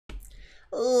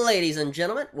Ladies and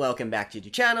gentlemen, welcome back to the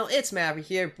channel. It's Maverick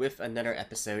here with another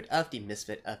episode of the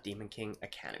Misfit of Demon King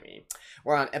Academy.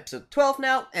 We're on episode 12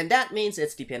 now, and that means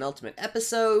it's the penultimate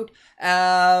episode,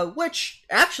 which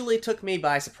actually took me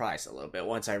by surprise a little bit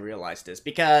once I realized this,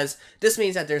 because this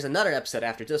means that there's another episode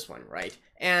after this one, right?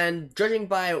 And judging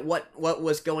by what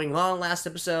was going on last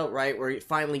episode, right, we're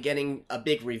finally getting a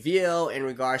big reveal in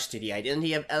regards to the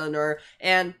identity of Eleanor,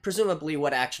 and presumably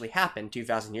what actually happened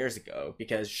 2,000 years ago,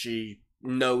 because she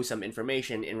know some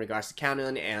information in regards to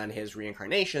Canon and his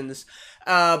reincarnations,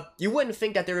 you wouldn't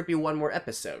think that there would be one more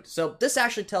episode. So this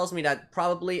actually tells me that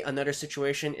probably another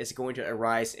situation is going to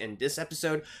arise in this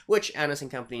episode, which Annis and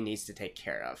company needs to take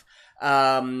care of.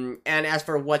 And as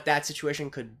for what that situation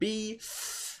could be,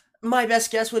 my best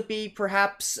guess would be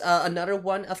perhaps another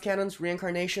one of Canon's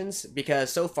reincarnations, because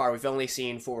so far we've only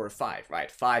seen 4 or 5, right?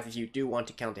 5 if you do want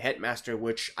to count the Headmaster,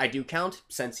 which I do count,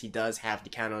 since he does have the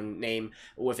Canon name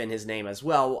within his name as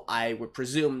well. I would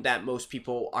presume that most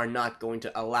people are not going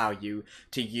to allow you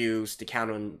to use the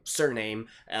Canon surname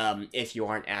if you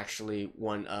aren't actually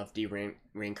one of the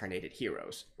reincarnated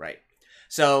heroes, right?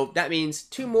 So that means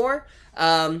 2 more,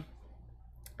 and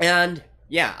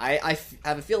yeah, I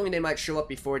have a feeling they might show up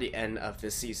before the end of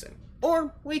this season.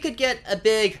 Or we could get a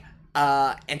big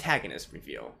antagonist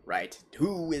reveal, right?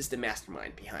 Who is the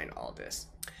mastermind behind all this?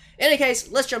 In any case,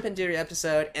 let's jump into the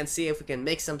episode and see if we can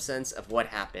make some sense of what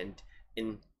happened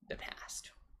in the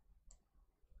past.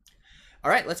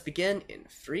 Alright, let's begin in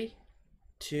 3,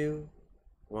 2,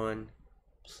 1,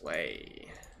 play.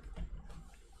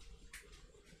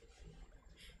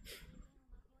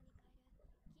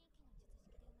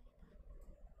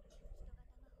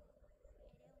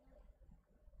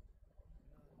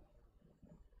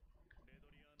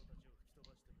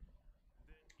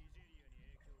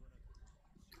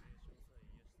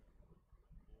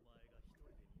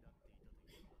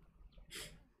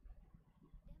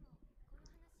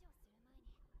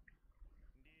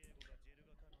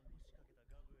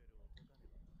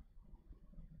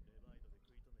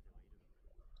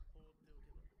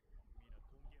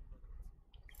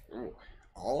 Ooh,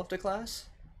 all of the class?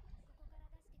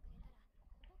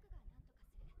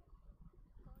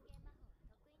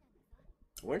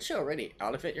 Weren't you already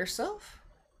out of it yourself?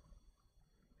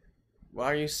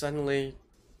 Why are you suddenly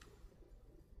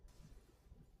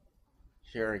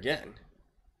here again?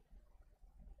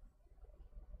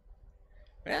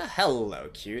 Well, hello,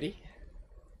 cutie.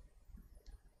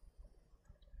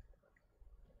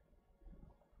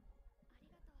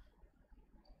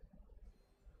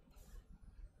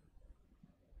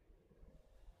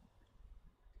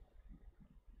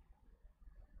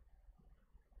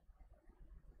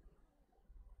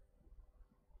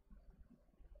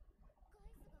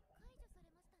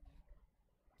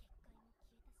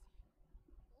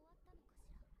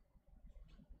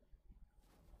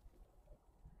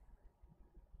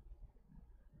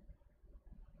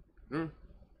 Hmm.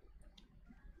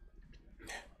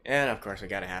 And of course we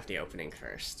gotta have the opening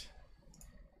first.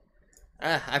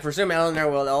 I presume Eleanor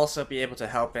will also be able to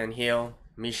help and heal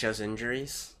Misha's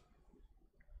injuries.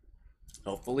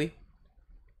 Hopefully.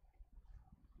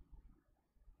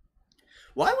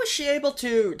 Why was she able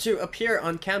to appear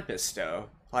on campus though,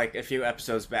 like a few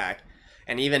episodes back,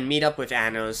 and even meet up with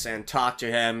Anos and talk to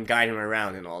him, guide him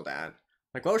around and all that?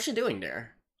 Like, what was she doing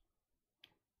there?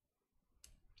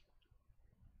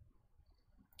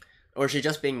 Or is she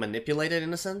just being manipulated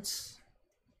in a sense?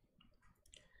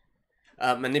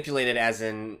 Manipulated as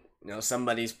in, you know,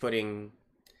 somebody's putting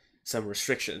some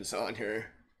restrictions on her.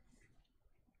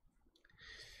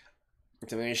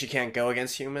 So maybe she can't go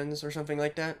against humans or something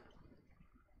like that?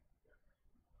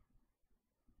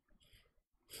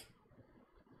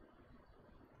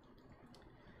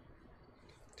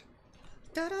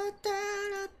 Da da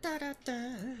da da da da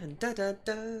da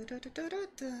da da da da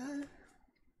da.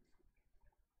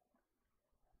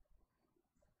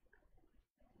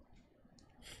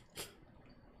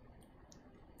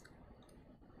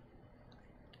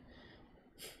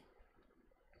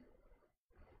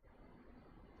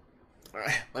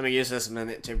 Alright, let me use this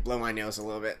minute to blow my nose a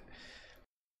little bit.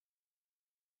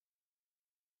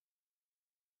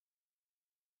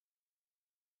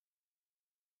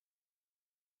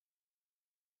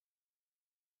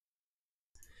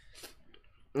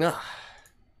 Ugh.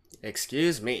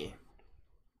 Excuse me.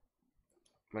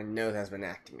 My nose has been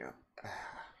acting up.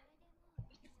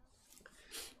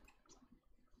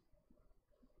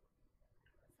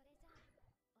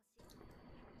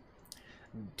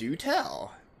 Do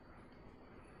tell.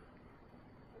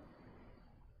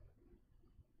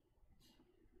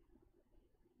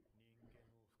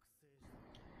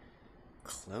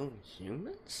 Clone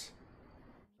humans?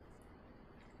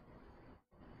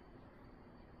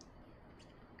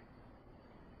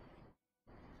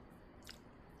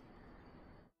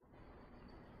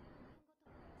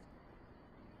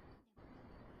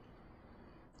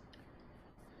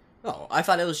 Oh, I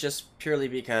thought it was just purely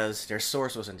because their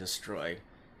source wasn't destroyed.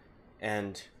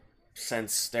 And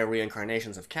since they're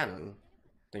reincarnations of canon,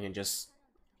 they can just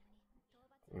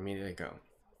immediately go.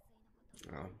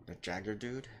 Oh, the Jagger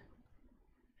dude?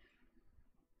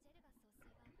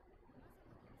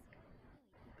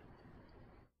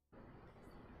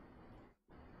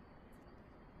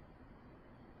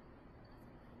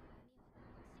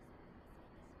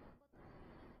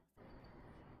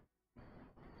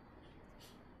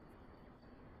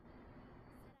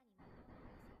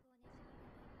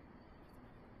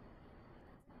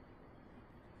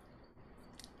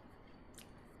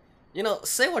 You know,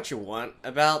 say what you want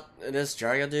about this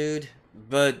Jarga dude,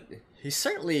 but he's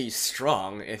certainly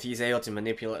strong if he's able to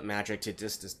manipulate magic to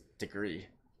this degree.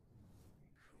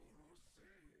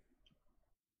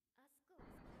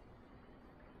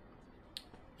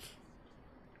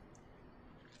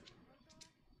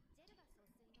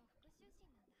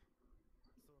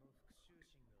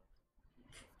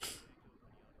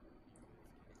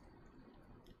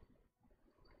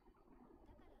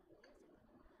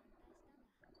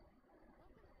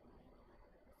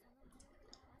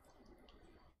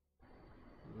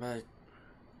 But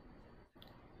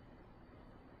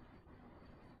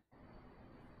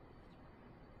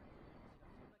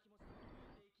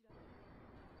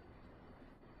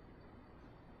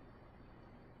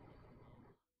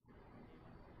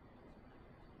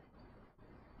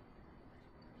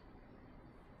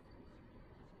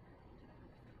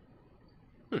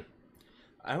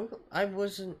I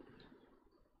wasn't.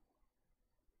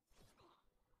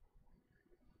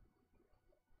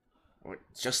 What,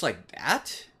 just like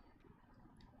that?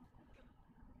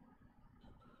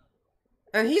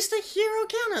 And he's the hero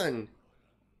canon.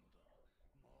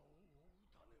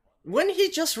 Wouldn't he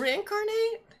just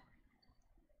reincarnate?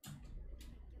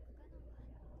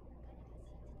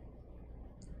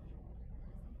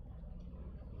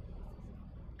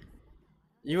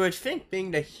 You would think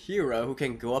being the hero who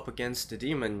can go up against the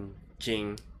Demon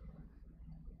King.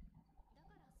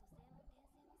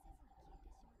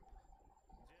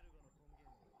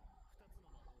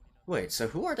 Wait, so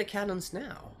who are the canons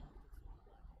now?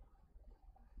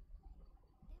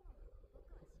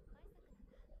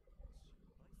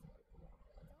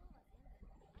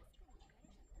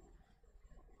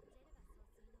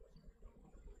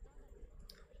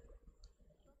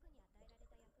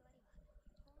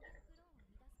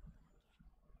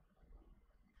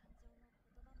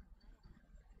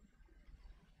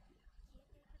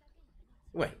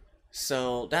 Wait,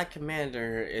 so that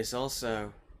commander is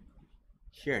also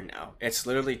here now. It's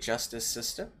literally just this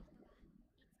system?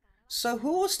 So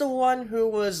who was the one who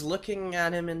was looking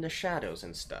at him in the shadows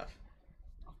and stuff?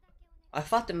 I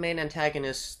thought the main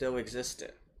antagonist still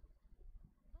existed.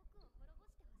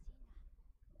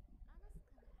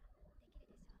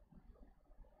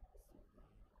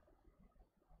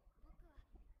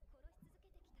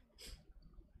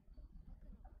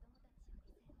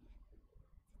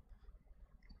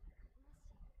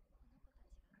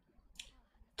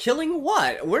 Killing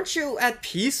what? Weren't you at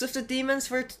peace with the demons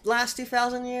for the last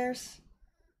 2,000 years?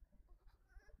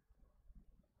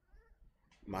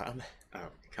 Mom? Oh,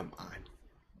 come on.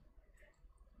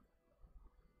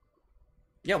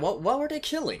 Yeah, what were they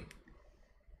killing?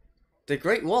 The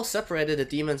Great Wall separated the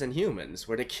demons and humans.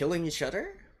 Were they killing each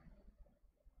other?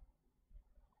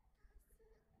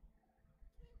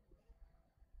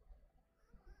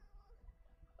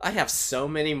 I have so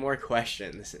many more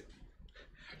questions.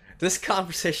 This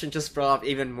conversation just brought up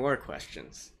even more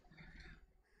questions.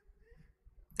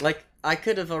 Like, I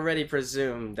could have already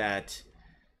presumed that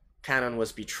Kanon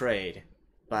was betrayed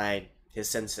by his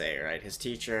sensei, right? His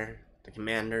teacher, the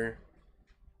commander.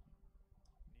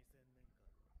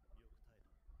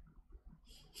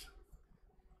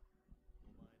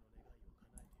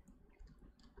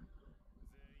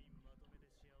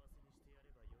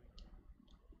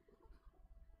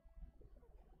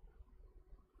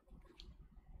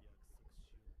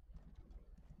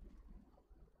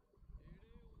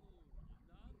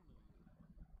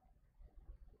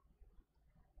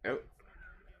 Oh.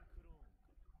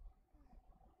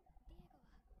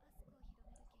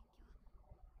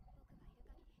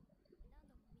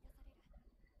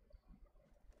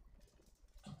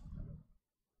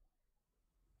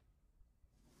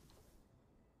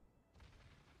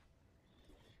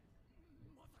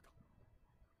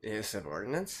 His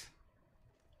subordinates?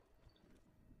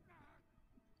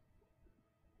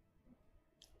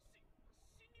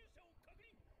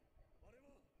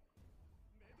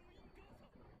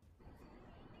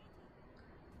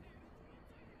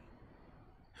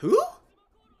 Who?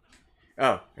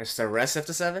 Oh, it's the rest of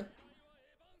the seven?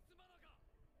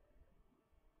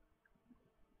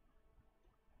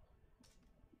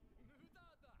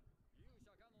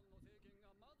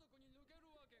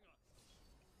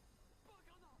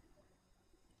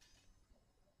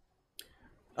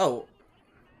 Oh.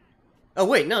 Oh,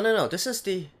 wait, no, this is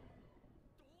the...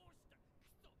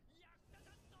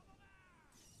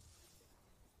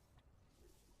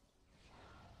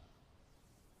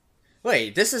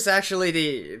 Wait, this is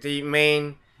actually the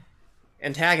main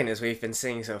antagonist we've been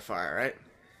seeing so far, right?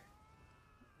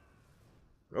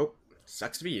 Oh,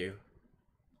 sucks to be you.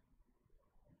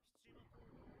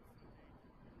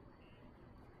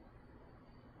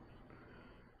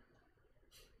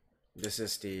 This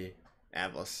is the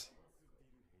Atlas.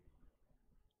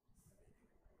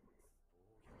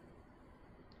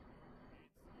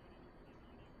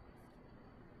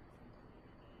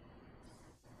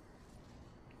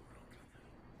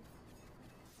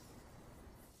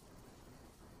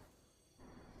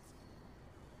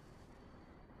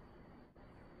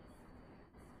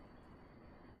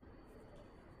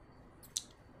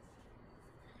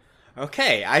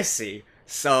 Okay, I see.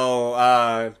 So,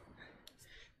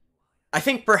 I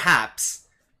think perhaps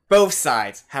both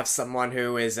sides have someone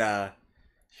who isn't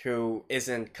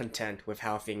content with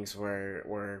how things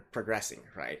were progressing,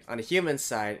 right? On the human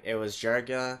side, it was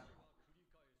Jerga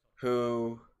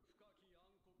who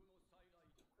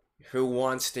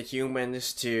wants the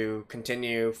humans to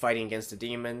continue fighting against the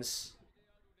demons.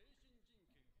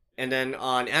 And then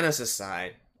on Anos'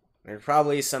 side, there are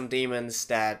probably some demons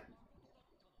that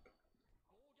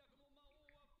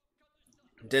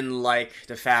didn't like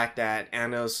the fact that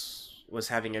Anos was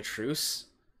having a truce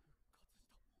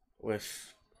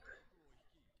with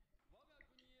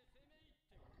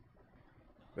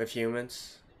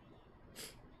humans.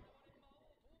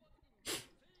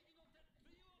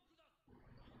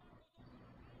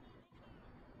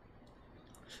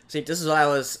 See, this is what I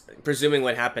was presuming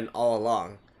would happen all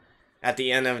along. At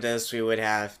the end of this, we would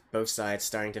have both sides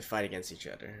starting to fight against each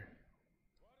other.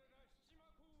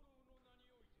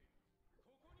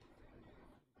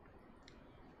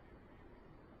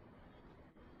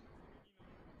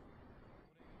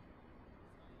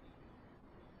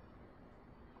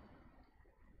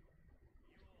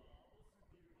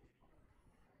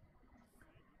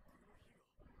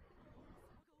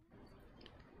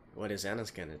 What is Anna's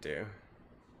gonna do?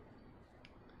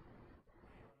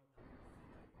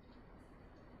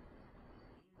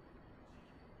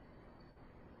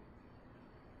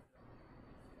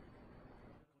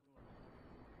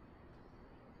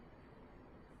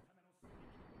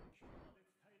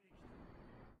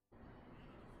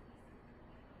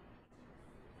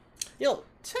 You know,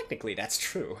 technically that's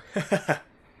true.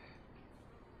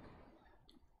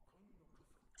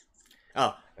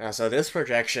 Oh, so this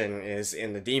projection is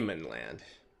in the demon land.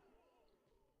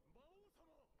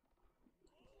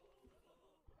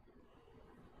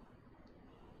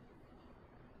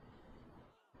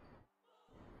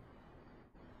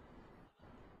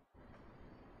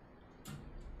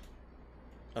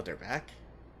 Oh, they're back?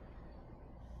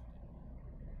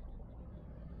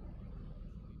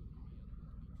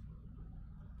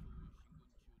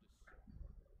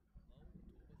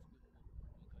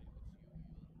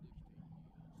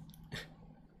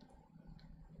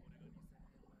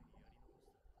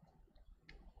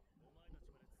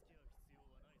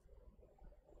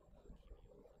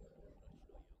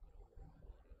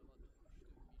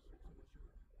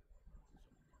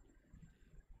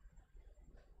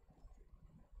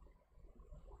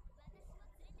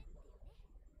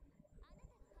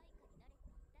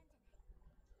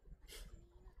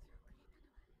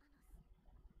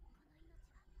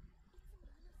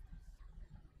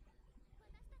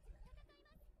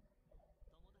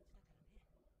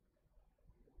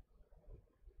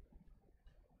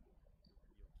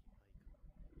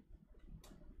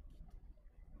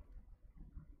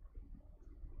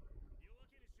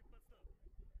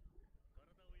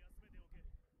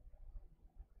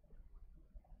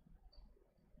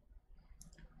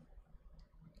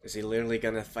 Is he literally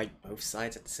gonna fight both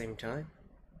sides at the same time?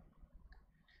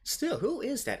 Still, who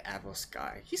is that Atlas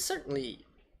guy? He's certainly...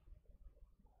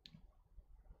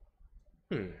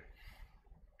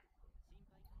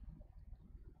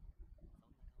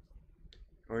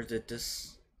 Or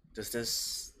does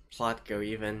this plot go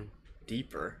even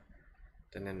deeper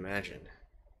than imagined?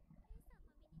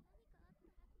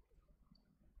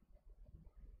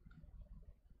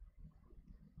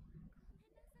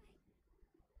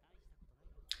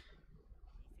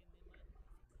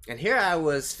 And here I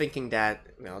was thinking that,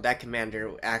 you know, that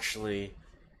commander actually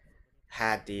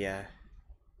had the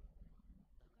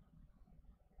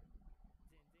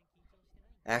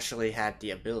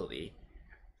ability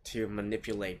to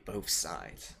manipulate both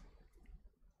sides.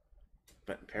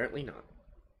 But apparently not.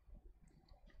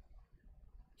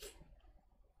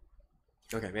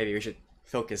 Okay, maybe we should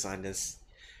focus on this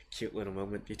cute little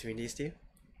moment between these two.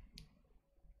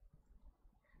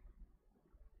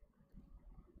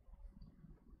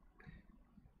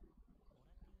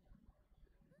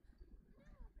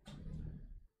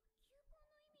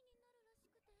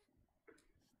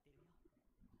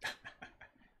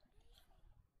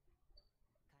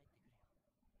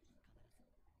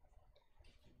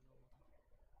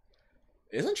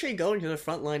 Isn't she going to the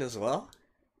front line as well?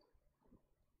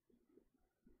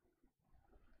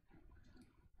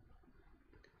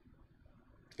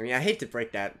 I mean, I hate to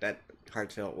break that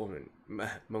heartfelt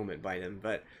moment by them,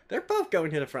 but they're both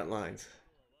going to the front lines.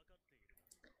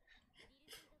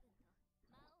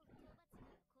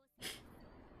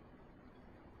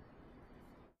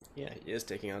 Yeah, he is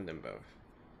taking on them both.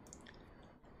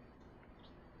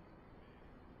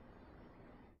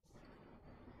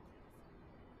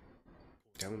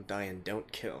 Don't die and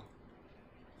don't kill.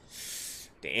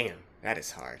 Damn, that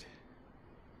is hard.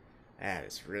 That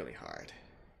is really hard.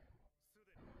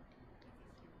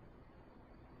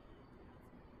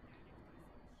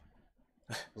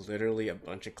 Literally a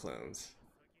bunch of clones.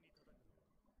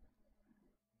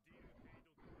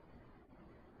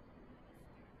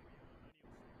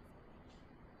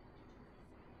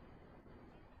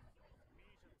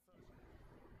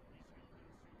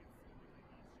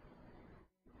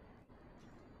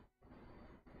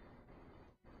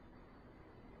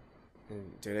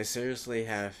 Do they seriously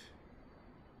have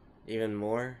even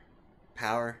more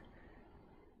power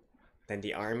than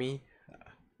the army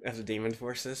of the demon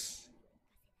forces?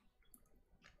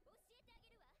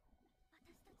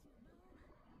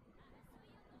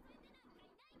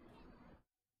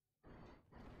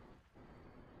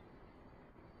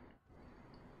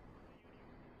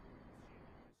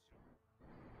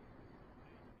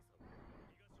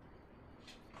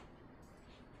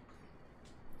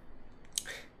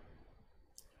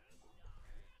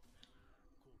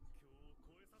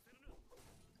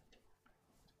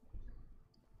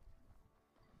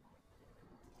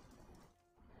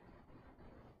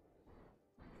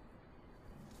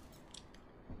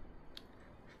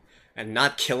 And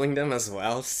not killing them as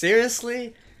well?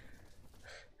 Seriously?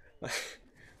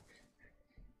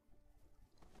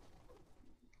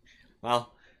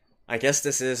 Well, I guess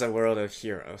this is a world of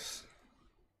heroes.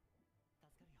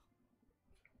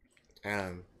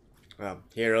 Well,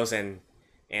 heroes and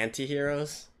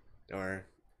anti-heroes? Or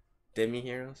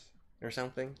demi-heroes? Or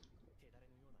something?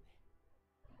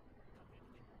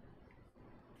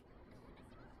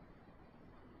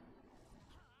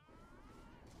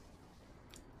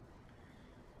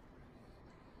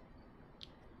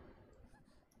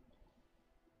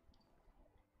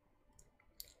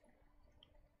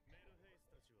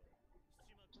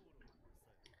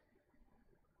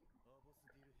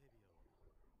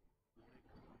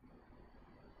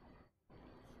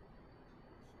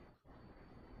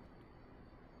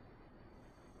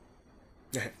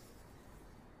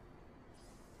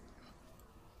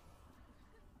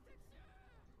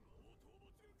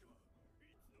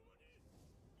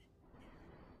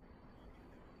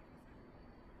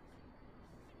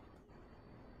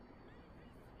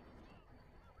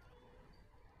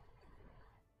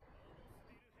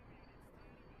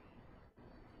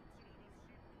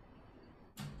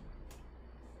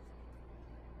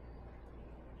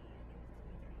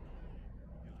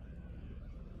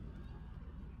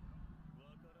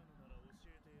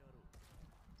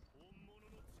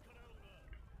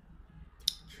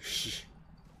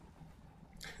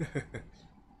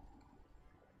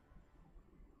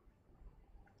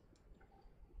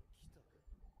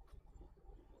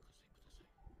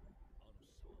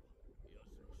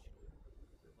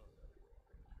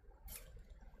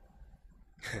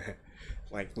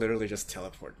 Like, literally just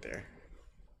teleport there.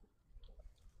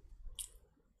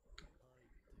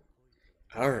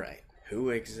 Alright, who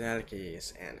exactly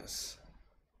is Annis?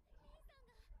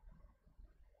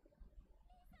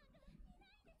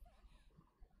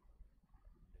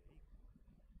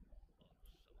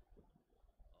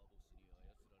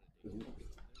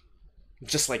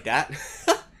 Just like that?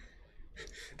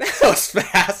 That was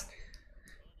fast!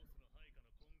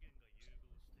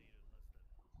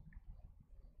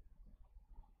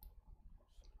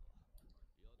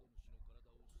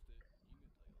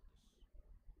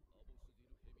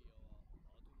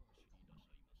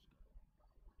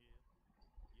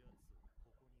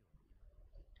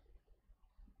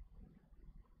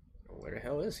 Where the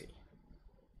hell is he?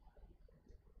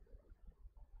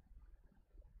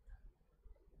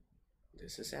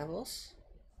 This is Avalos?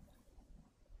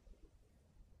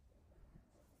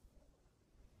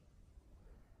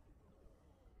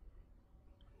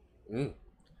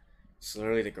 It's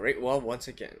literally the Great Wall once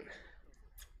again.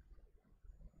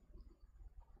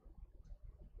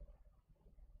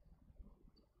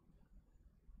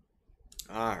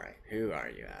 Alright, who are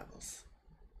you, Avalos?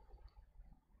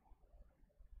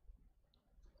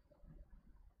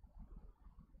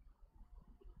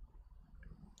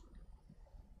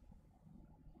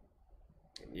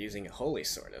 And using a holy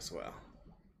sword as well.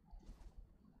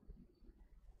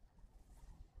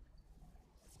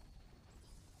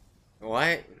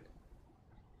 What?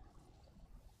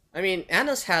 I mean,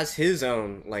 Annos has his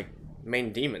own, like,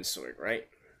 main demon sword, right?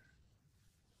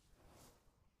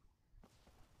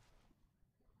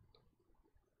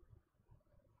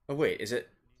 Oh, wait, is it?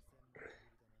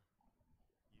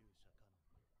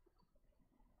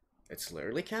 It's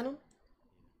literally canon?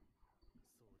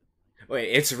 Wait,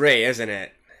 it's Rei, isn't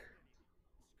it?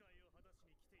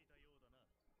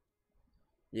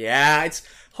 Yeah, it's...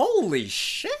 Holy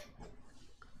shit!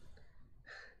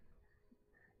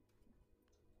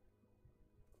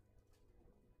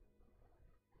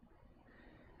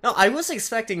 No, I was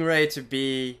expecting Rei to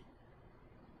be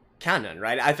canon,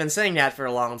 right? I've been saying that for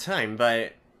a long time,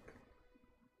 but...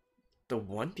 The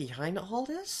one behind all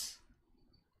this?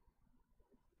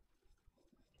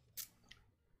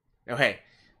 Okay,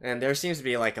 and there seems to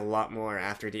be like a lot more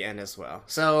after the end as well.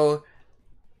 So...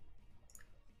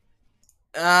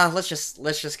 let's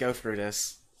just go through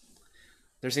this.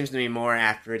 There seems to be more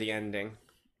after the ending.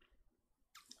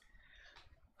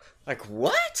 Like,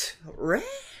 what? Rei?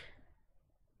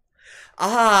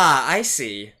 Ah, I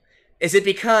see. Is it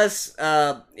because,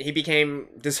 he became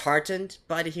disheartened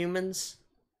by the humans?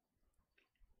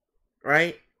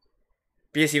 Right?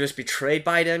 Because he was betrayed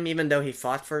by them, even though he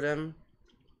fought for them?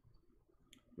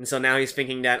 And so now he's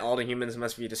thinking that all the humans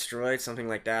must be destroyed, something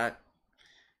like that?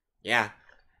 Yeah.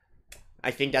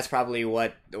 I think that's probably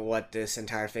what this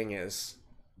entire thing is.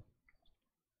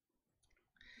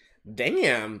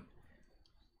 Damn.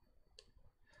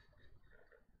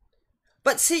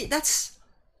 But see, that's...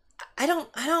 I don't...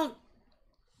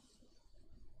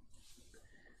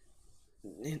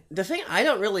 The thing I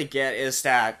don't really get is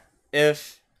that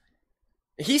if...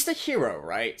 He's the hero,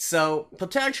 right? So,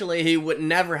 potentially he would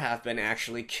never have been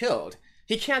actually killed.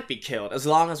 He can't be killed as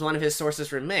long as one of his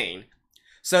sources remain.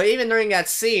 So even during that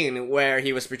scene where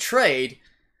he was betrayed,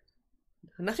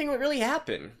 nothing would really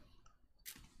happen.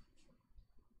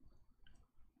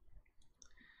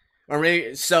 Or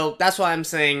maybe, so that's why I'm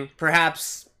saying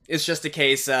perhaps it's just a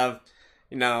case of,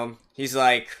 you know, he's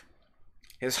like,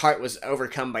 his heart was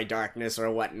overcome by darkness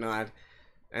or whatnot,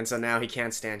 and so now he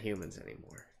can't stand humans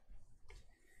anymore.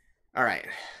 Alright.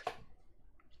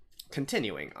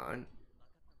 Continuing on.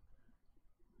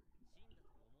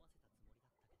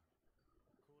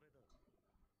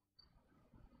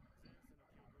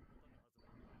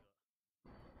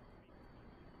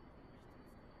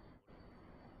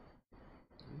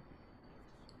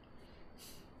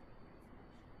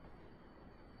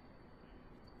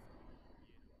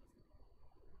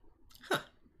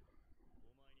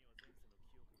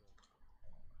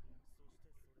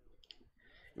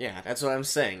 Yeah, that's what I'm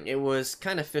saying. It was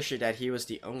kind of fishy that he was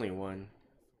the only one.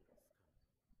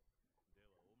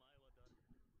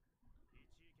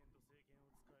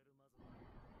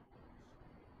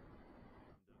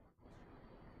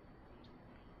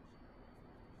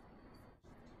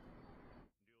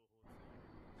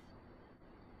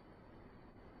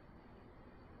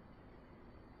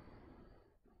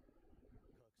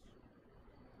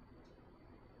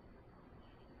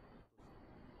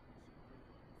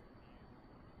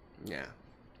 Yeah.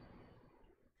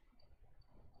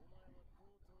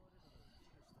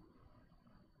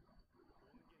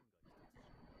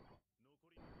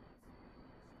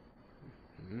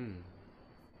 Hmm.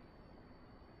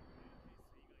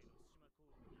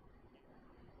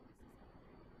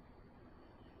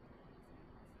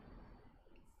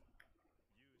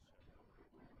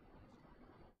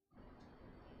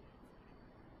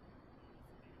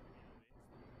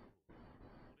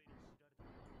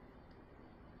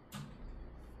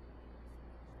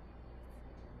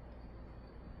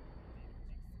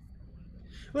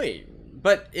 Wait,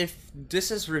 but if this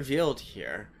is revealed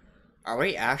here, are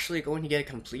we actually going to get a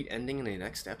complete ending in the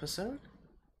next episode?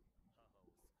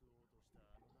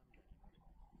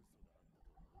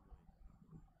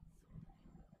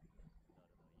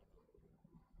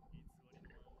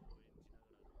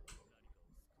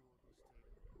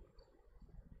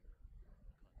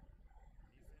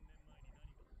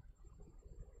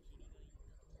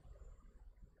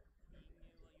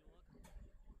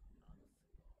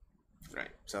 Right,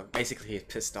 so basically he's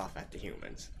pissed off at the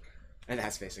humans. And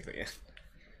that's basically it.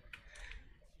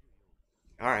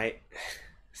 Alright,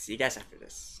 see you guys after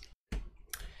this.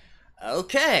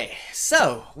 Okay,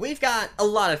 so we've got a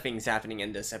lot of things happening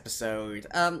in this episode.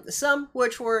 Some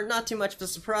which were not too much of a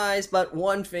surprise, but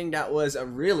one thing that was a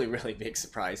really, really big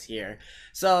surprise here.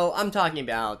 So I'm talking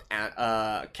about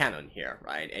Canon here,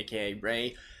 right, aka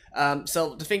Rei.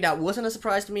 So the thing that wasn't a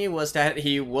surprise to me was that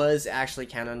he was actually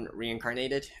canon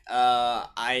reincarnated.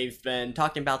 I've been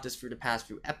talking about this through the past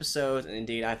few episodes, and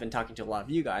indeed I've been talking to a lot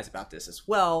of you guys about this as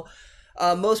well.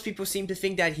 most people seem to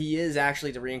think that he is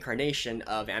actually the reincarnation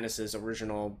of Annis's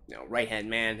original, right-hand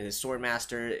man, his sword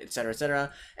master, etc.,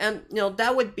 etc. And,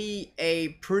 that would be a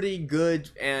pretty good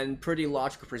and pretty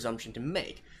logical presumption to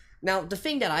make. Now, the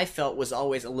thing that I felt was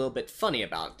always a little bit funny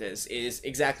about this is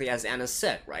exactly as Annis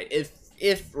said, right?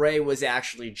 If Rey was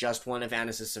actually just one of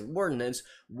Annis's subordinates,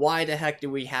 why the heck do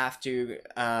we have to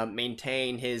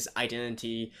maintain his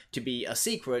identity to be a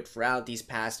secret throughout these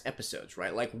past episodes,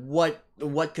 right? Like, what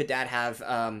could that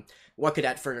have, what could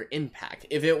that further impact?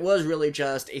 If it was really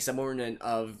just a subordinate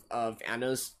of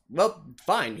Annis, well,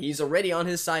 fine, he's already on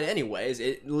his side anyways,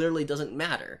 it literally doesn't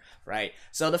matter, right?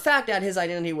 So the fact that his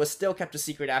identity was still kept a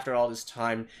secret after all this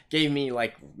time gave me,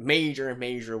 like, major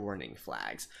warning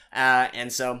flags.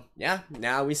 And so, yeah,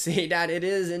 now we see that it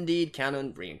is indeed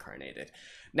canon reincarnated.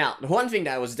 Now, the one thing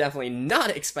that I was definitely not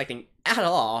expecting at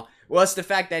all was the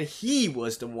fact that he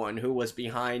was the one who was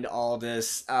behind all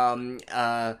this,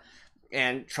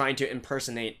 and trying to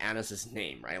impersonate Annis's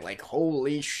name, right? Like,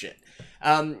 holy shit.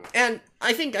 And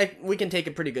I think we can take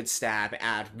a pretty good stab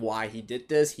at why he did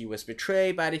this. He was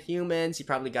betrayed by the humans. He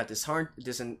probably got disheartened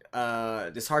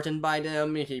by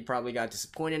them. He probably got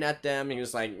disappointed at them. He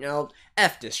was like, no,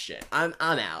 F this shit. I'm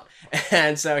out.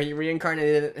 And so he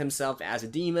reincarnated himself as a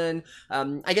demon.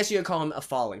 I guess you could call him a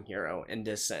fallen hero in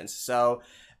this sense. So,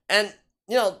 and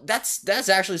that's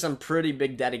actually some pretty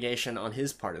big dedication on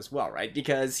his part as well, right?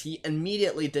 Because he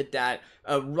immediately did that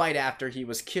right after he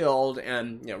was killed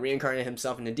and, reincarnated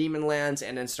himself in the demon lands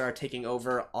and then started taking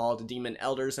over all the demon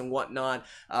elders and whatnot,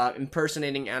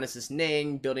 impersonating Annis's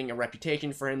name, building a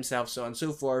reputation for himself, so on and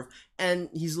so forth. And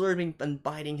he's literally been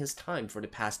biding his time for the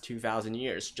past 2,000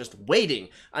 years, just waiting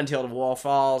until the wall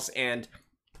falls and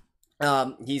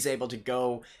he's able to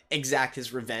go exact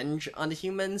his revenge on the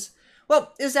humans.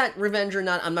 Well, is that revenge or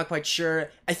not? I'm not quite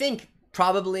sure. I think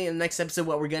probably in the next episode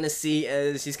what we're going to see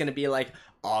is he's going to be like,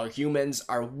 all humans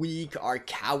are weak, are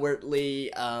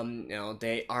cowardly,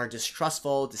 they are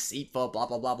distrustful, deceitful, blah,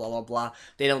 blah, blah, blah, blah, blah.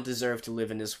 They don't deserve to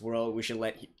live in this world. We should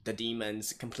let the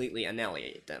demons completely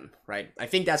annihilate them, right? I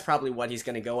think that's probably what he's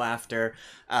going to go after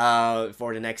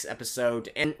for the next episode.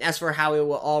 And as for how it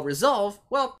will all resolve,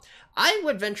 well, I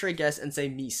would venture a guess and say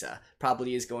Misa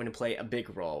probably is going to play a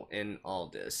big role in all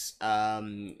this.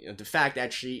 The fact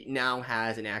that she now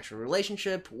has an actual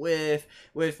relationship with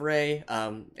Rey,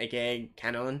 aka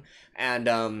Canon,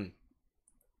 and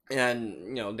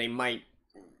they might.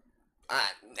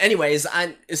 Anyways,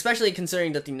 especially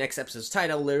considering that the next episode's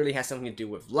title literally has something to do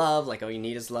with love, like all you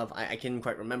need is love. I can't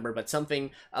quite remember, but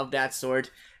something of that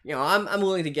sort. I'm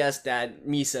willing to guess that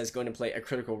Misa is going to play a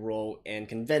critical role in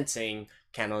convincing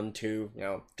Canon to,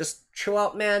 just chill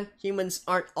out, man. Humans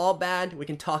aren't all bad. We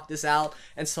can talk this out,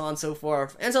 and so on and so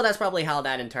forth. And so that's probably how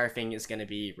that entire thing is going to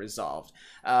be resolved.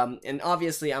 And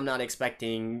obviously, I'm not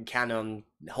expecting Canon,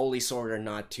 Holy Sword or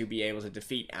not, to be able to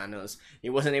defeat Annos. He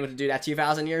wasn't able to do that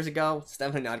 2,000 years ago. It's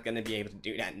definitely not going to be able to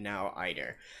do that now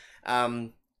either.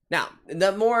 Now,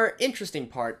 the more interesting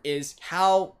part is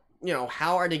how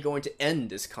are they going to end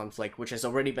this conflict, which has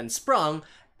already been sprung,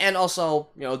 and also,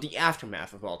 the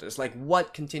aftermath of all this. Like,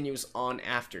 what continues on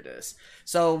after this?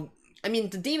 So, I mean,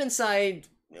 the demon side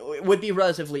would be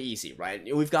relatively easy,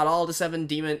 right? We've got all the 7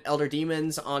 elder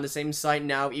demons on the same side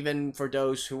now. Even for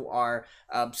those who are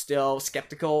still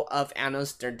skeptical of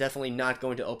Annos, they're definitely not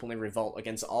going to openly revolt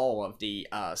against all of the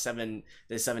 7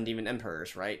 demon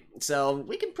emperors, right? So,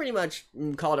 we can pretty much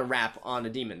call it a wrap on the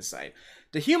demon side.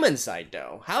 The human side,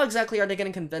 though, how exactly are they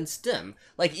going to convince them?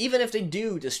 Like, even if they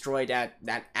do destroy that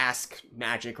ask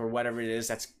magic or whatever it is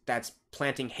that's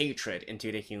planting hatred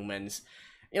into the humans,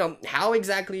 how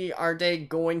exactly are they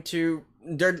going to...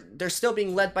 They're still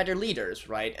being led by their leaders,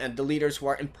 right? And the leaders who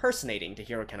are impersonating the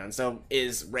hero canon. So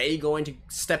is Rey going to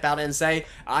step out and say,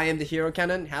 I am the hero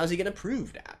canon? How's he going to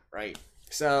prove that, right?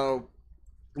 So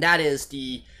that is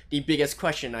the biggest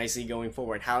question I see going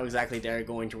forward. How exactly they're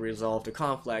going to resolve the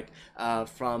conflict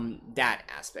from that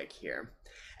aspect here.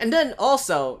 And then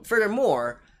also,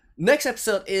 furthermore, next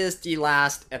episode is the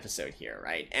last episode here,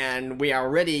 right? And we are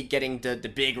already getting the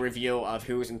big reveal of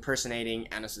who's impersonating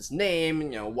Annis's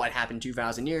name, what happened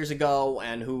 2,000 years ago,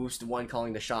 and who's the one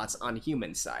calling the shots on the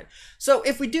human side. So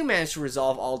if we do manage to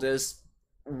resolve all this,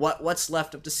 what's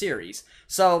left of the series?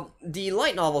 So the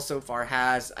light novel so far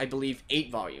has, I believe,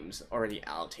 8 volumes already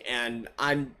out, and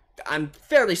I'm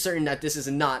fairly certain that this is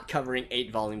not covering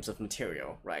 8 volumes of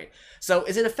material, right? So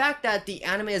is it a fact that the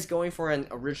anime is going for an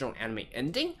original anime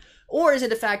ending? Or is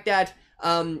it the fact that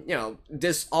you know,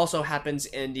 this also happens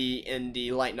in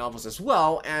the light novels as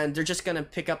well, and they're just gonna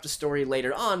pick up the story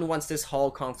later on once this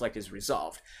whole conflict is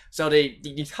resolved. So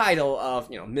the title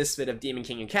of, you know, Misfit of Demon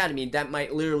King Academy, that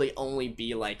might literally only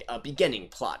be like a beginning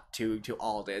plot to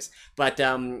all this. But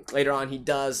later on, he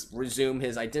does resume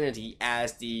his identity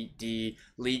as the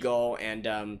legal and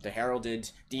the heralded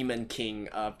demon king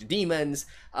of the demons,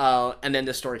 and then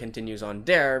the story continues on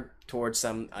there towards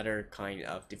some other kind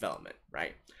of development,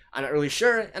 right? I'm not really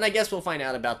sure, and I guess we'll find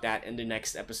out about that in the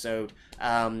next episode,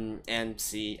 and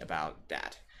see about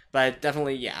that. But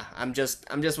definitely, yeah, I'm just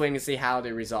waiting to see how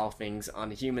they resolve things on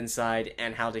the human side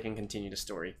and how they can continue the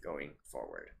story going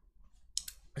forward.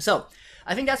 So,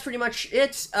 I think that's pretty much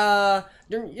it.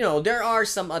 There are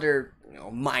some other, you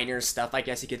know, minor stuff, I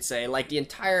guess you could say, like the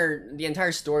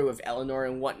entire story with Eleanor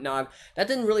and whatnot. That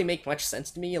didn't really make much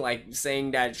sense to me, like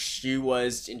saying that she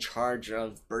was in charge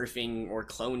of birthing or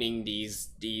cloning these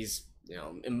you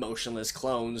know, emotionless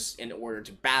clones in order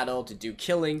to battle, to do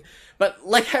killing. But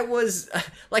like I was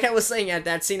saying at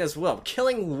that scene as well,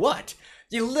 killing what?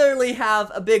 You literally have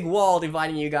a big wall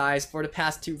dividing you guys for the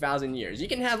past 2,000 years. You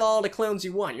can have all the clones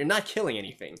you want. You're not killing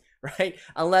anything, right?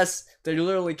 Unless they're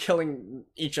literally killing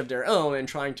each of their own and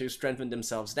trying to strengthen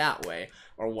themselves that way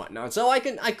or whatnot. So I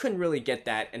couldn't really get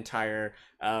that entire,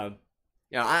 you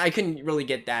know, I couldn't really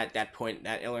get that point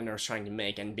that Eleanor's trying to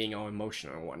make and being all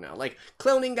emotional and whatnot. Like,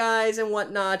 cloning guys and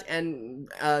whatnot and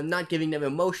not giving them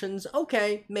emotions,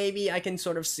 okay, maybe I can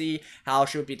sort of see how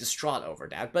she would be distraught over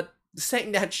that. But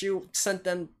saying that she sent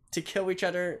them to kill each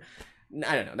other,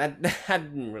 I don't know, that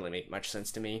didn't really make much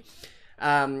sense to me.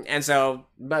 And so,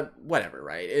 but whatever,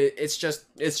 right? It's just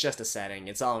a setting.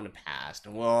 It's all in the past.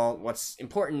 Well, what's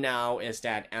important now is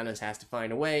that Anna has to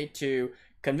find a way to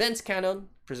convince Canon,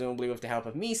 presumably with the help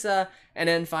of Misa, and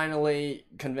then finally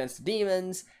convince the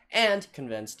demons and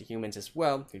convince the humans as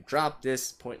well to drop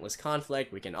this pointless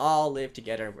conflict. We can all live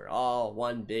together. We're all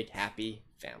one big happy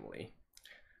family.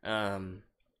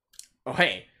 Oh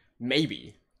hey,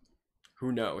 maybe.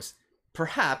 Who knows?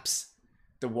 Perhaps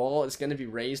the wall is going to be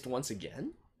raised once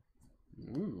again?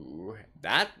 Ooh,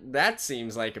 that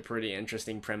seems like a pretty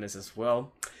interesting premise as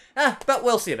well. But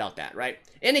we'll see about that, right?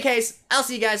 In any case, I'll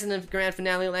see you guys in the grand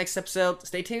finale of the next episode.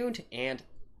 Stay tuned, and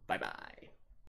bye-bye.